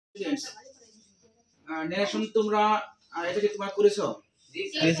Nation তোমরা এটা কি তোমরা করেছো? জি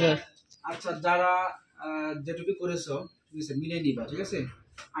স্যার। আচ্ছা, যারা যেটুকু করেছো ঠিক আছে মিলে নিবা, ঠিক আছে?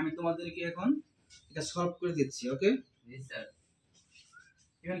 আমি তোমাদেরকে এখন এটা সলভ করে দিচ্ছি। ওকে জি স্যার।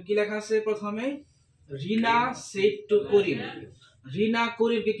 এখানে কি লেখা আছে? প্রথমে রিনা সেড টু করিম। রিনা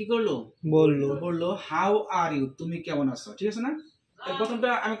করিমকে কি করলো? বললো হাউ আর ইউ, তুমি কেমন আছো, ঠিক আছে না? প্রথমটা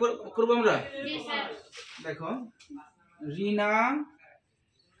আমি করব আমরা। জি স্যার। দেখো রিনা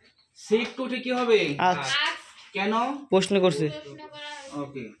সেড টু কি হবে? কেন প্রশ্ন করছে?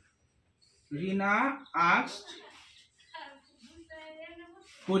 ওকে, রিনা আস্কড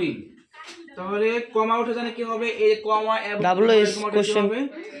করিম। তাহলে কমা উঠে জানে কি হবে? এই কমা এবং কোশ্চেন হবে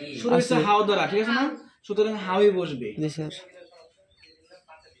শুরু হচ্ছে হাউ দ্বারা, ঠিক আছে না? সুতরাং হাউই বসবে। জি স্যার।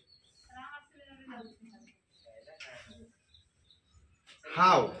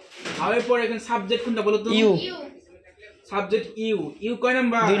 হাউ এর পরে এখানে সাবজেক্ট কোনটা বলো তো? ইউ। Subject you. ইউ কয়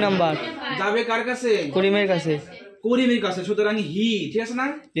নাম্বার? 2 নাম্বার। যাবে কার কাছে? করিমের কাছে। করিমের কাছে, সুতরাং হি, ঠিক আছে না?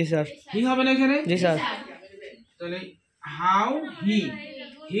 জি স্যার। হি হবে না এখানে? জি স্যার। তাহলে হাউ হি।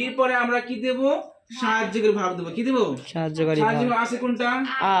 হির পরে আমরা কি দেব? সাহায্যকারী ভাব দেব। কি দেব? সাহায্যকারী ভাব। সাহায্য আছে কোনটা?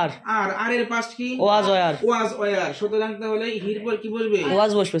 আর। আর এর পাস্ট কি? Was were. Was were. সুতরাং তাহলে হির পর কি বলবে?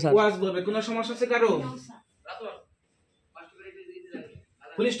 ওয়াজ বসবে স্যার। ওয়াজ বলবে। কোনো সমস্যা আছে কারো?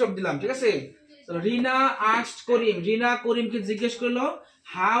 ফুল স্টপ দিলাম, ঠিক আছে? তো রিনা আস্কড করিম। রিনা করিমকে জিজ্ঞেস করলো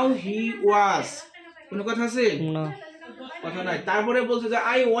হাউ হি ওয়াজ। কোনো কথা আছে? না, কথা নাই। তারপরে বলছে যে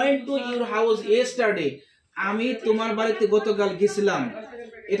I went to your house yesterday. আমি তোমার বাড়িতে গতকাল গেছিলাম।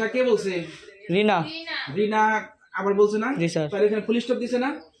 এটা কে বলছে? রিনা। রিনা আবার বলছে না? জি স্যার। তাহলে এখানে ফুল স্টপ দিছে না?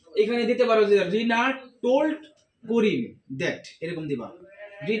 এখানে দিতে পারো যে রিনা টোল্ড করিম দ্যাট, এরকম দিবা।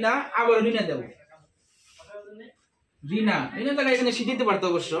 রিনা আবার রিনা দাও। রিনা তাহলে এখানে সে দিতে পারতো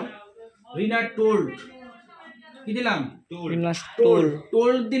অবশ্য। রিনা টোল্ড কি দিলাম?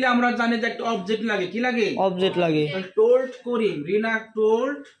 টোল্ড দিলে আমরা জানি যে একটা অবজেক্ট লাগে। কি লাগে? অবজেক্ট লাগে। টোল্ড করিম। রিনা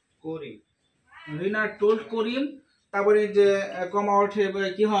টোল্ড করিম। রিনা টোল্ড করিম। তারপরে যে কমা ওঠে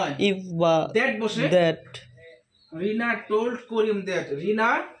কি হয়? ইফ বা দ্যাট বসে। That. Rina told Karim that. Rina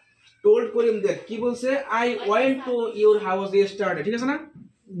told Karim that কি বলছে? I went to your house yesterday, ঠিক আছে না?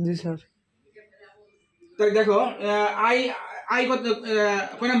 জি স্যার। তাই দেখো আই কত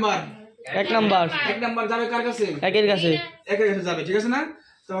কয় নাম্বার? 1 নাম্বার। 1 নাম্বার যাবে কার কাছে? একের কাছে। একের কাছে যাবে, ঠিক আছে না?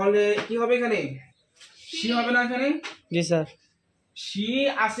 তাহলে কি হবে এখানে? সি হবে না এখানে? জি স্যার। সি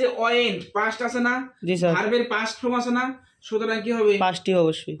আছে ওয়েন্ট, পাস্ট আছে না? জি স্যার। ভার্বের পাস্ট ফর্ম আছে না? সুতরাং কি হবে? পাস্টই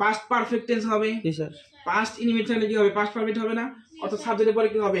অবশ্যই। পাস্ট পারফেক্ট টেন্স হবে। জি স্যার। পাস্ট ইনডিফিনিট হলে কি হবে? পাস্ট পারফেক্ট হবে না? অর্থাৎ সাবজেক্টের পরে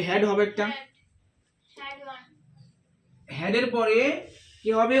কি হবে? হেড হবে একটা। হেডের পরে কি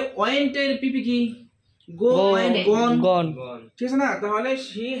হবে? ওয়েন্টের পিপি কি? গো এন্ড গন, ঠিক আছে না? তাহলে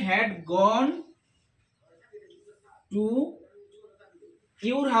she had gone to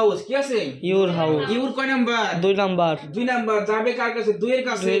your house। কি আছে? Your house. ইউর কয় নাম্বার? 2 নাম্বার। 2 নাম্বার। যাবে কার কাছে? 2 এর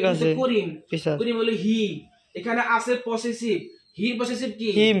কাছে। করিম। করিম হলো হি। এখানে আছে পসেসিভ। হির পসেসিভ কি?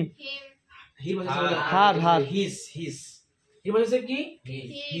 হিম। হির পসেসিভ হার। হিজ। হির পসেসিভ কি?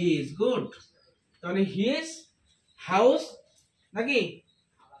 হিজ। গুড। তাহলে হিজ হাউস নাকি?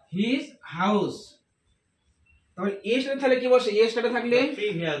 His house. তাহলে এর সাথে তাহলে কি বসে? এর সাথে থাকলে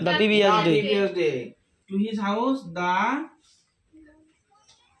দা previous day. To his house the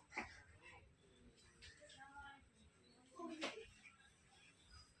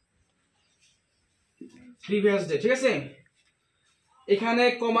previous day, ঠিক আছে? এখানে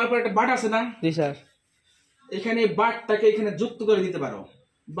কমার পর একটা বাট আছে না? জি স্যার। এখানে বাটটাকে এখানে যুক্ত করে দিতে পারো।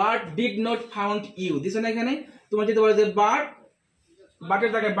 But did not found you দিছ না? এখানে তোমার দিতে পারো যে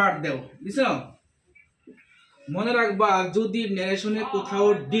বাটের জায়গায় বাট দাও। দিছো? মনে রাখবা যদি ন্যারেশনে কোথাও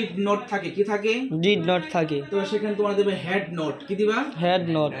ডিড নট থাকে, কি থাকে? ডিড নট থাকে, তো সেখানে তোমার দেবে হেড নট। কি দিবা? Head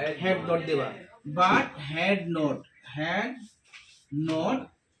not. হেড নট দেবা। বাট হেড নট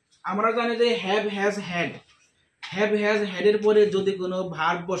আমরা জানি যে হ্যাভ হ্যাজ হেডের পরে যদি কোনো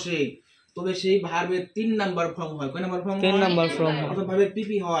ভার্ব বসে তবে সেই ভার্বের 3 নাম্বার ফর্ম হয়। কয় নাম্বার ফর্ম? 3 নাম্বার ফর্ম হয়। অথবা ভার্বের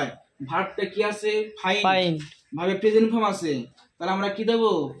পিপি হয়। ভার্বটা কি আছে? ফাইন্ড। ভার্বের প্রেজেন্ট ফর্ম আছে। তাহলে আমরা কি দেব?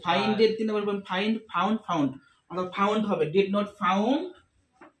 ফাইন্ড এর 3 নাম্বার ফর্ম ফাইন্ড, ফাউন্ড। অর্থাৎ ফাউন্ড হবে। ডিড নট ফাউন্ড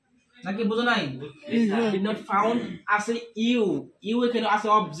নাকি? বুঝো নাই? ডিড নট ফাউন্ড আছে ইউ এখানে আছে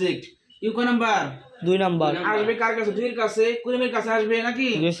অবজেক্ট। ইউ কয় নাম্বার? 2 নাম্বার। আসবে কার কাছে? 2 এর কাছে। করিমের কাছে আসবে নাকি?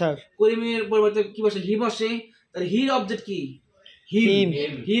 জি স্যার। করিমের পরিবর্তে কি বসে? হি বসে। তাহলে হির অবজেক্ট কি? হিম।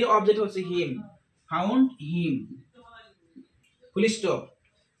 হির অবজেক্ট হচ্ছে হিম। Found him. Full stop.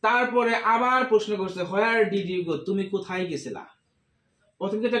 তারপরে আবার প্রশ্ন করছে হোয়ার ডিড ইউ গো? তুমি কোথায় গেছিলা?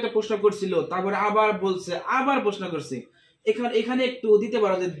 প্রথমে তো একটা প্রশ্ন করছিল, তারপরে আবার বলছে, আবার প্রশ্ন করছে। এখানে একটু দিতে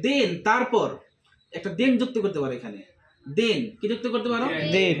পারো যে দেন, তারপর একটা দেন যুক্ত করতে পারো এখানে। দেন কি যুক্ত করতে পারো?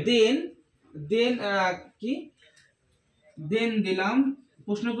 Then. দেন দেন কি দেন দিলাম,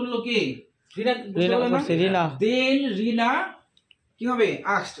 প্রশ্ন করলো কে? রিনা রিনা করছে, রিনা। দেন রিনা কি হবে?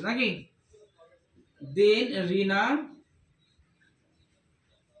 আস্কড নাকি? দেন রিনা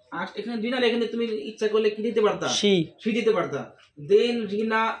আস্কড, এখানে রিনা এখানে তুমি ইচ্ছা করলে কি দিতে পারতা? শি দিতে পারতা। দেন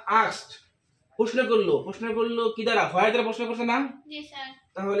রিনা আস্কড, প্রশ্ন করলো কি দ্বারা? হোয়ার দ্বারা প্রশ্ন করছে না? জি স্যার।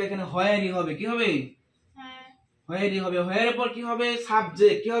 তাহলে এখানে হোয়ারই হবে। কি হবে? হ্যাঁ। হোয়ারই হবে। হোয়ারের পর কি হবে?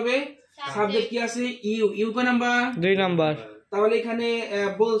 সাবজেক্ট। কি হবে? সাবজেক্ট কি আছে? ইউ। ইউ কয় নাম্বার? 2 নাম্বার। তাহলে এখানে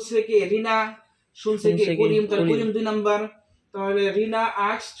বলছে কে? রিনা। শুনছে কে? করিম। তাহলে করিম 2 নাম্বার। তাহলে রিনা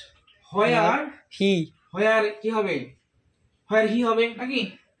আস্কড হোয়ার হি। হোয়ার কি হবে? হোয়ার হি হবে নাকি?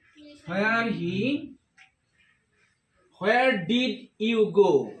 Where did you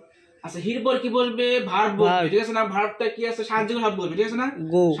go? আচ্ছা, হির পর কি বসবে? ভার্ব বসবে, ঠিক আছে না? ভার্বটা কি আছে? সাহায্যকারী ভার্ব বসবে, ঠিক আছে না?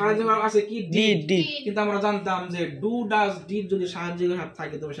 গো। সাহায্যকারী ভার্ব আছে কি? ডিড। কিন্তু আমরা জানতাম যে ডু ডাজ ডিড যদি সাহায্যকারী ভার্ব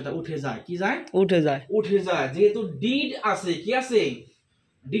থাকে তবে সেটা উঠে যায়। কি যায়? উঠে যায়। যেহেতু ডিড আছে, কি আছে?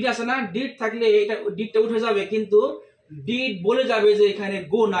 ডিড আছে না? ডিড থাকলে এটা ডিডটা উঠে যাবে, কিন্তু ডিড বলে যাবে যে এখানে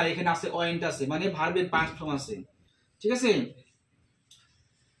গো না, এখানে আছে ওয়েন্ট আছে, মানে ভার্বের পাস্ট ফর্ম আছে, ঠিক আছে?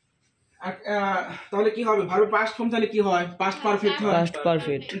 তাহলে কি হবে? ভার্বের পাস্ট ফর্ম তাহলে কি হয়? পাস্ট পারফেক্ট হয়। Past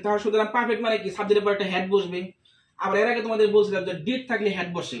perfect. তাহলে সুতরাং পারফেক্ট মানে কি? সাবজেক্টের পর একটা হেড বসবে। আবার এর আগে তোমাদের বলছিলাম যে ডিড থাকলে হেড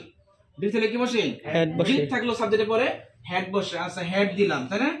বসে। ডিড থাকলে কি বসে? হেড বসে। ডিড থাকলো সাবজেক্টের পরে হেড বসে। আচ্ছা, হেড দিলাম,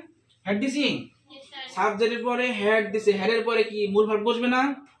 তাই না? হেড দিছি, সাবজেক্টের পরে হেড দিছে, হেডের পরে কি মূল ভার্ব বসবে না?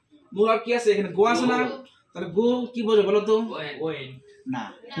 মূল ভার্ব কি আছে? এখানে গো আছে না? তাহলে গো কি বসবে বলো তো? না,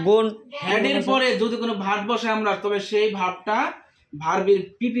 গোন। হেডের পরে যদি কোনো ভার্ব বসে আমরা, তবে সেই ভার্বটা ভার্বের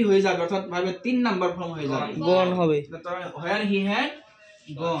পিপি হয়ে যাবে, অর্থাৎ ভার্বের 3 নাম্বার ফর্ম হয়ে যাবে, গন হবে। তবে হোয়ার হি হ্যাড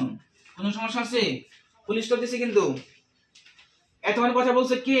গন। কোনো সমস্যা আছে? ফুল স্টপ দিছি কিন্তু। এতক্ষণ কথা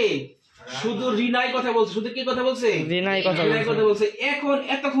বলছে কে? শুধু রিনাই কথা বলছে। শুধু কি কথা বলছে? রিনাই কথা বলছে। এখন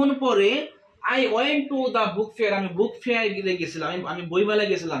এতক্ষণ পরে I went to the book fair, আমি বুক ফেয়ার গেছিলাম, আমি বইমেলায়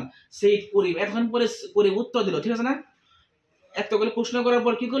গেছিলাম, সেই করিম এতক্ষণ পরে করিম উত্তর দিল, ঠিক আছে না? এতগুলো প্রশ্ন করার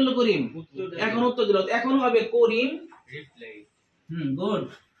পর কি করলো করিম? এখন উত্তর দিল। এখন হবে করিম গুড।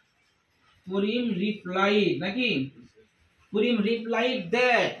 করিম রিপ্লাইড নাকি? করিম রিপ্লাইড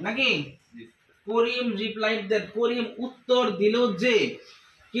দ্যাট নাকি? করিম রিপ্লাইড দ্যাট, করিম উত্তর দিল যে।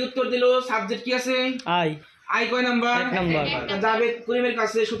 কি উত্তর দিল? সাবজেক্ট কি আছে? আই। আই কয় নাম্বার? 1 নাম্বার। যাবে করিমের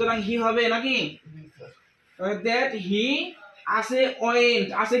কাছে, সুতরাং হি হবে নাকি? দ্যাট হি আছে ওয়েন্ট,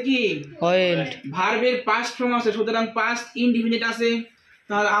 আছে কি? ওয়েন্ট। ভার্বের পাস্ট ফর্ম আছে, সুতরাং পাস্ট ইনডিফিনিট আছে,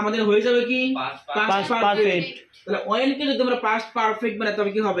 তাহলে আমাদের হয়ে যাবে কি? Past perfect. তাহলে ওয়েন্ট কে যদি আমরা পাস্ট পারফেক্ট মানে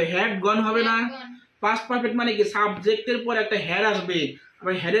তবে কি হবে? হ্যাড গন হবে না? পাস্ট পারফেক্ট মানে কি? সাবজেক্টের পরে একটা হেড আসবে,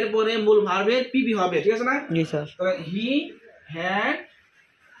 আবার হেডের পরে মূল ভার্বের পিপি হবে, ঠিক আছে না? জি স্যার। তাহলে হি হ্যাড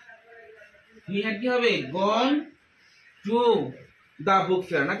কি হবে? Gone to the book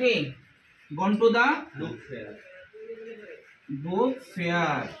fair নাকি? Gone to the book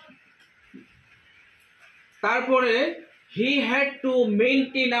fair. তারপরে he had to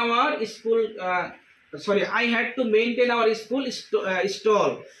maintain our school, sorry, I had to maintain our school stall.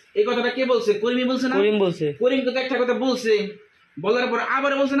 এই কথাটা কে বলছে? করিমই বলছে না? করিম বলছে। করিম তো একটা কথা বলছে, বলার পর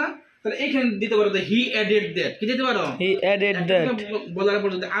আবার বলছে না? তাহলে এখানে দিতে পারো হি অ্যাডেড দ্যাট। কি দিতে পারো? He added that. বলার পর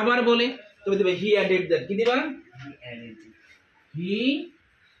যদি আবার বলে তবে দিবে হি অ্যাডেড দ্যাট। কি দিবা? হি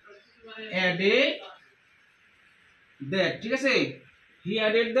অ্যাডেড দ্যাট, ঠিক আছে? He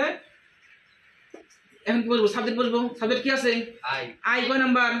added that. এখন কি বলবো? সাবজেক্ট বলবো। সাবজেক্ট কি আছে? আই। আই কয়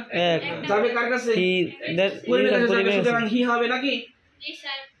নাম্বার? 1। যাবে কার কাছে? হি। দ্যাট করিমের কাছে যাবে, সুতরাং হি হবে নাকি? জি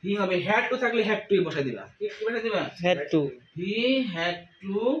স্যার। হি হবে। হ্যাড টু থাকলে হ্যাড টু বসাই দিবা। কি বসাই দিবা? Had to. He had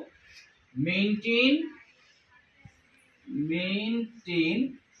to maintain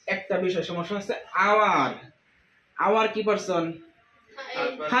একটা বিষয় সমস্যা আছে, আওয়ার। আওয়ার কি পারসন?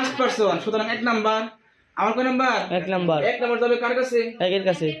 ফার্স্ট পারসন, সুতরাং 1 নাম্বার। আওয়ার কয় নাম্বার? 1 নাম্বার। 1 নাম্বার যাবে কার কাছে? একের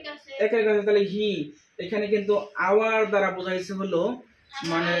কাছে। একের কাছে। তাহলে হি এখানে কিন্তু আওয়ার দ্বারা বোঝাইছে হলো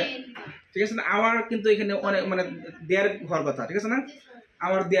মানে, ঠিক আছে না? আওয়ার কিন্তু এখানে অনেক মানে দেয়ার হওয়ার কথা, ঠিক আছে না?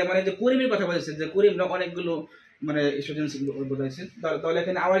 আওয়ার দেয়া মানে যে করিমের কথা বলেছে, যে করিম অনেকগুলো মানে স্টুডেন্টস বোঝাইছে, তাহলে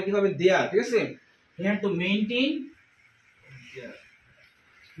এখানে আওয়ার কি হবে? দেয়া, ঠিক আছে? হি হ্যাড টু মেইনটেইন,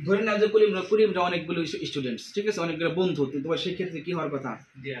 ধরে নাও যে করিমরা অনেকগুলো স্টুডেন্টস, ঠিক আছে? অনেকগুলো বন্ধু, তোমার সেই ক্ষেত্রে কি হওয়ার কথা?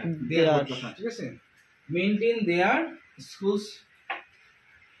 দেয়ার হওয়ার কথা, ঠিক আছে? মেইনটেইন দেয়ার স্কুলস,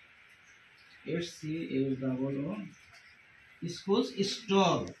 স্কুলস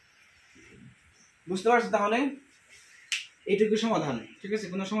স্টল। বুঝতে পারছো? তাহলে এইটুকু সমাধান, ঠিক আছে?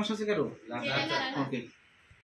 কোনো সমস্যা আছে কারো? ওকে।